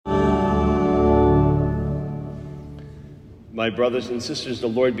My brothers and sisters, the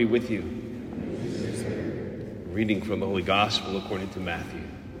Lord be with you. Reading from the Holy Gospel according to Matthew.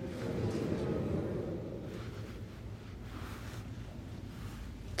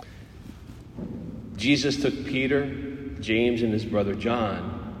 Jesus took Peter, James, and his brother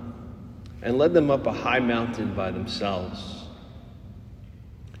John and led them up a high mountain by themselves.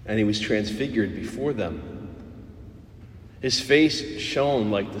 And he was transfigured before them. His face shone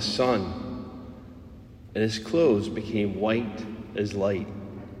like the sun, and his clothes became white as light.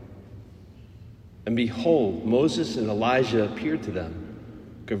 And behold, Moses and Elijah appeared to them,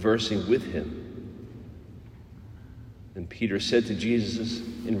 conversing with him. And Peter said to Jesus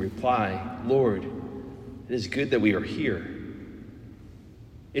in reply, "Lord, it is good that we are here.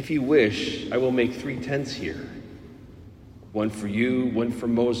 If you wish, I will make 3 tents here, one for you, one for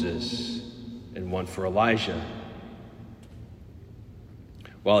Moses, and one for Elijah."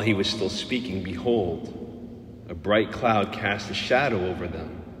 While he was still speaking, behold, a bright cloud cast a shadow over them.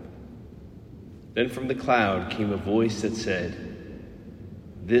 Then from the cloud came a voice that said,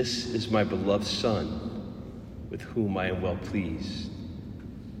 "This is my beloved Son, with whom I am well pleased.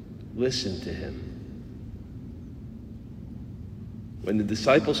 Listen to him." When the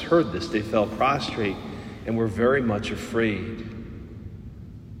disciples heard this, they fell prostrate and were very much afraid.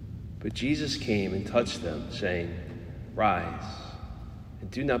 But Jesus came and touched them, saying, "Rise,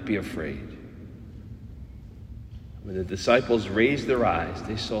 and do not be afraid." When the disciples raised their eyes,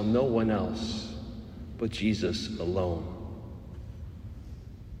 they saw no one else but Jesus alone.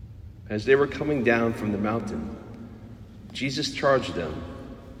 As they were coming down from the mountain, Jesus charged them,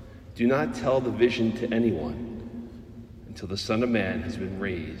 "Do not tell the vision to anyone until the Son of Man has been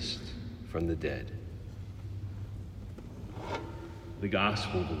raised from the dead." The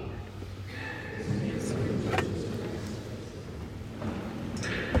Gospel of the Lord.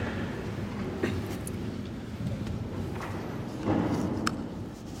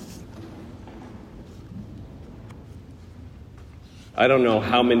 I don't know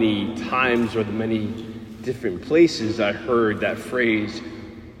how many times or the many different places I heard that phrase,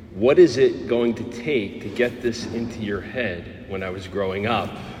 "What is it going to take to get this into your head?" when I was growing up.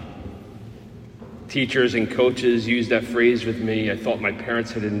 Teachers and coaches used that phrase with me. I thought my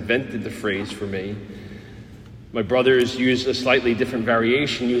parents had invented the phrase for me. My brothers used a slightly different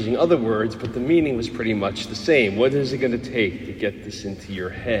variation using other words, but the meaning was pretty much the same. What is it going to take to get this into your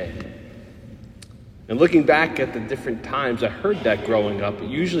head? And looking back at the different times I heard that growing up, it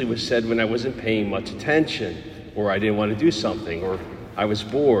usually was said when I wasn't paying much attention, or I didn't want to do something, or I was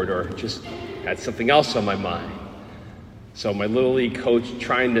bored, or just had something else on my mind. So my Little League coach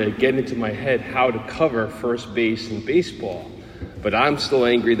trying to get into my head how to cover first base in baseball. But I'm still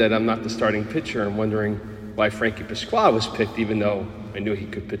angry that I'm not the starting pitcher and wondering why Frankie Pasquale was picked, even though I knew he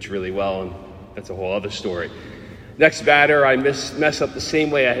could pitch really well, and that's a whole other story. Next batter, I mess up the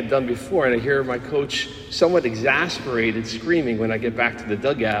same way I had done before, and I hear my coach somewhat exasperated screaming when I get back to the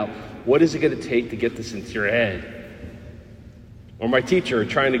dugout, "What is it going to take to get this into your head?" Or my teacher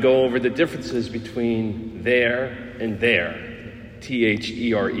trying to go over the differences between there and there,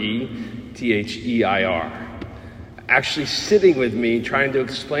 T-H-E-R-E, T-H-E-I-R. Actually sitting with me trying to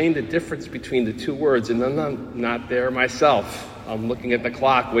explain the difference between the two words, and I'm not there myself. I'm looking at the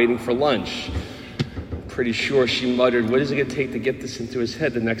clock waiting for lunch. Pretty sure she muttered, "What is it going to take to get this into his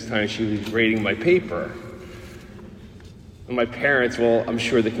head?" the next time she was grading my paper. And my parents, well, I'm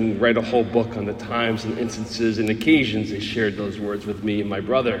sure they can write a whole book on the times and instances and occasions they shared those words with me and my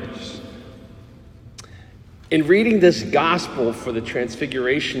brothers. In reading this gospel for the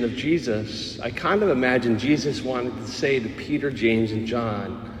transfiguration of Jesus, I kind of imagine Jesus wanted to say to Peter, James, and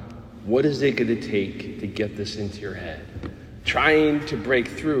John, what is it going to take to get this into your head? Trying to break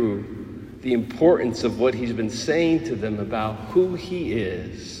through the importance of what he's been saying to them about who he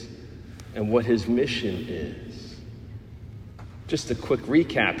is and what his mission is. Just a quick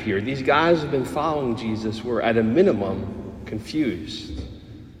recap here. These guys who have been following Jesus were at a minimum confused.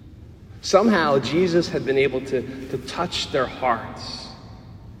 Somehow Jesus had been able to touch their hearts.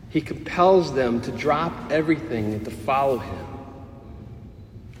 He compels them to drop everything and to follow him.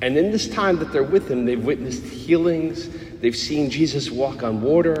 And in this time that they're with him, they've witnessed healings. They've seen Jesus walk on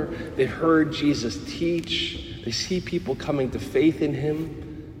water. They've heard Jesus teach. They see people coming to faith in him.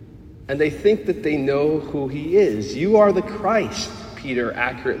 And they think that they know who he is. You are the Christ, Peter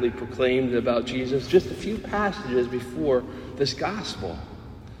accurately proclaimed about Jesus just a few passages before this gospel.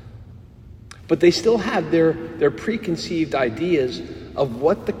 But they still have their preconceived ideas of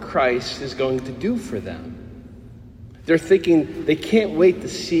what the Christ is going to do for them. They're thinking they can't wait to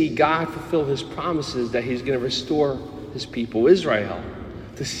see God fulfill his promises that he's going to restore his people Israel,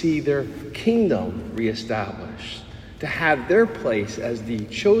 to see their kingdom reestablished, to have their place as the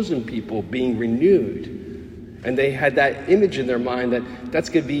chosen people being renewed. And they had that image in their mind that that's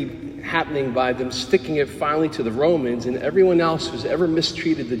going to be happening by them sticking it finally to the Romans and everyone else who's ever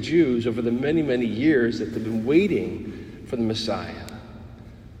mistreated the Jews over the many, many years that they've been waiting for the Messiah.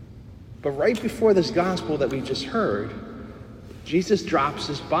 But right before this gospel that we just heard, Jesus drops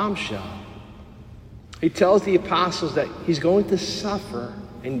this bombshell. He tells the apostles that he's going to suffer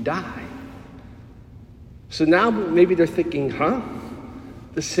and die. So now maybe they're thinking,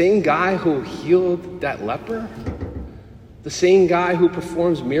 the same guy who healed that leper? The same guy who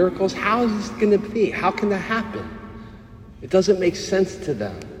performs miracles? How is this going to be? How can that happen? It doesn't make sense to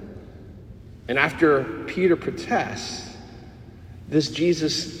them. And after Peter protests, this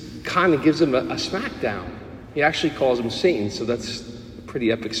Jesus kind of gives him a smackdown. He actually calls him Satan, so that's a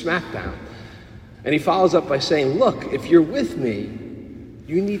pretty epic smackdown. And he follows up by saying, look, if you're with me,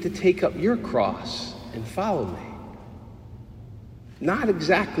 you need to take up your cross and follow me. Not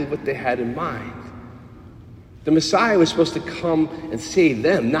exactly what they had in mind. The Messiah was supposed to come and save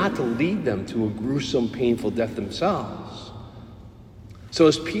them, not to lead them to a gruesome, painful death themselves. So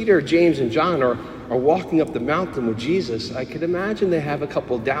as Peter, James, and John are walking up the mountain with Jesus, I could imagine they have a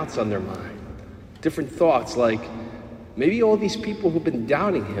couple of doubts on their mind. Different thoughts like, maybe all these people who've been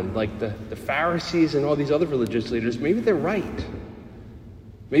doubting him, like the Pharisees and all these other religious leaders, maybe they're right.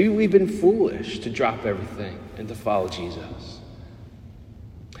 Maybe we've been foolish to drop everything and to follow Jesus.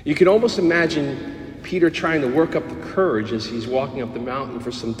 You can almost imagine Peter trying to work up the courage as he's walking up the mountain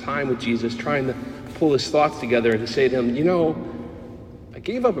for some time with Jesus, trying to pull his thoughts together and to say to him, I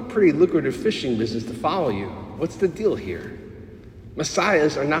gave up a pretty lucrative fishing business to follow you. What's the deal here?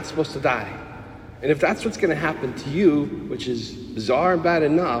 Messiahs are not supposed to die. And if that's what's going to happen to you, which is bizarre and bad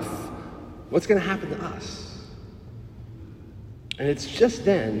enough, what's going to happen to us? And it's just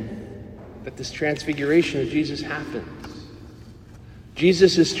then that this transfiguration of Jesus happens.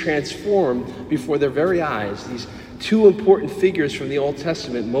 Jesus is transformed before their very eyes. These two important figures from the Old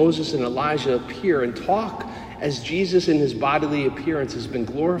Testament, Moses and Elijah, appear and talk as Jesus in his bodily appearance has been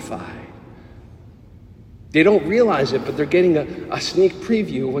glorified. They don't realize it, but they're getting a sneak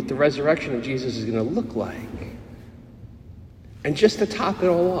preview of what the resurrection of Jesus is going to look like. And just to top it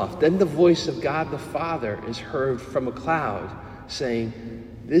all off, then the voice of God the Father is heard from a cloud saying,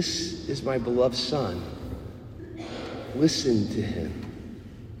 "This is my beloved Son. Listen to him."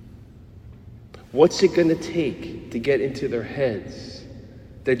 What's it going to take to get into their heads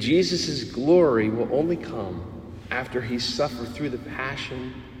that Jesus' glory will only come after he's suffered through the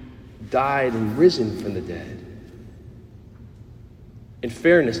passion, died, and risen from the dead? In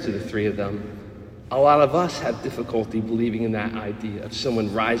fairness to the three of them, a lot of us have difficulty believing in that idea of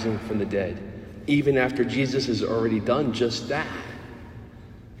someone rising from the dead, even after Jesus has already done just that.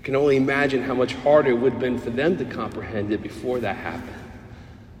 I can only imagine how much harder it would have been for them to comprehend it before that happened.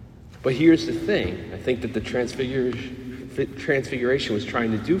 But here's the thing, I think that the Transfiguration was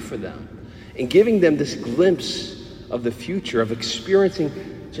trying to do for them, in giving them this glimpse of the future, of experiencing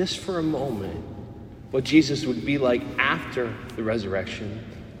just for a moment what Jesus would be like after the resurrection.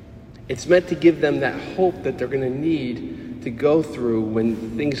 It's meant to give them that hope that they're going to need to go through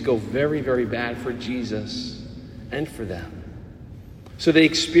when things go very, very bad for Jesus and for them. So they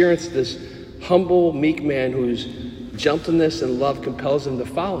experience this humble, meek man whose gentleness and love compels them to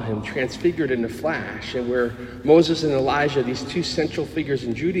follow him, transfigured in a flash, and where Moses and Elijah, these two central figures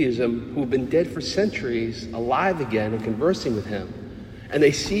in Judaism who've been dead for centuries, alive again and conversing with him. And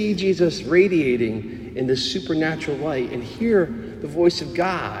they see Jesus radiating in this supernatural light and hear the voice of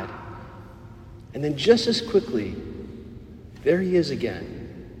God. And then just as quickly, there he is again,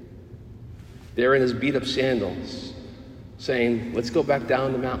 there in his beat-up sandals, saying, "Let's go back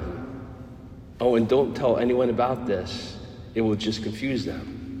down the mountain. Oh, and don't tell anyone about this. It will just confuse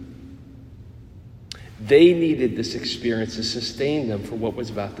them." They needed this experience to sustain them for what was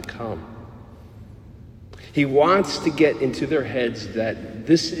about to come. He wants to get into their heads that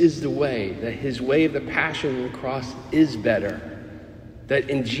this is the way, that his way of the passion and the cross is better. That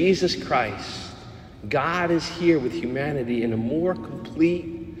in Jesus Christ, God is here with humanity in a more complete,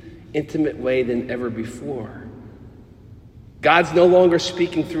 intimate way than ever before. God's no longer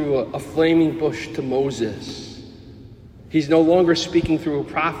speaking through a flaming bush to Moses. He's no longer speaking through a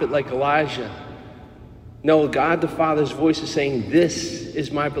prophet like Elijah. No, God the Father's voice is saying, "This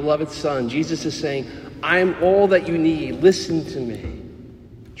is my beloved Son." Jesus is saying, "I am all that you need. Listen to me.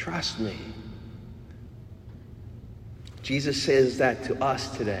 Trust me." Jesus says that to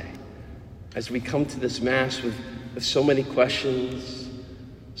us today as we come to this Mass with so many questions,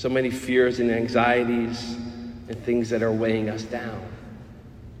 so many fears and anxieties, and things that are weighing us down.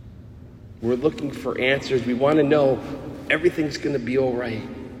 We're looking for answers. We want to know everything's going to be all right.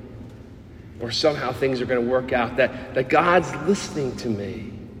 Or somehow things are going to work out, that God's listening to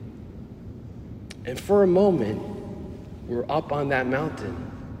me. And for a moment, we're up on that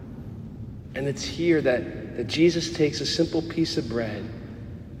mountain. And it's here that Jesus takes a simple piece of bread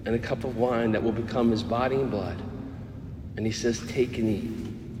and a cup of wine that will become his body and blood. And he says, take and eat.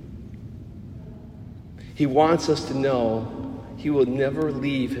 He wants us to know he will never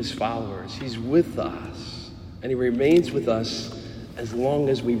leave his followers. He's with us. And he remains with us as long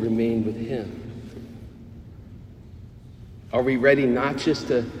as we remain with him. Are we ready not just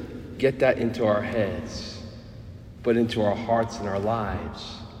to get that into our heads, but into our hearts and our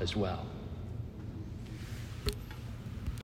lives as well?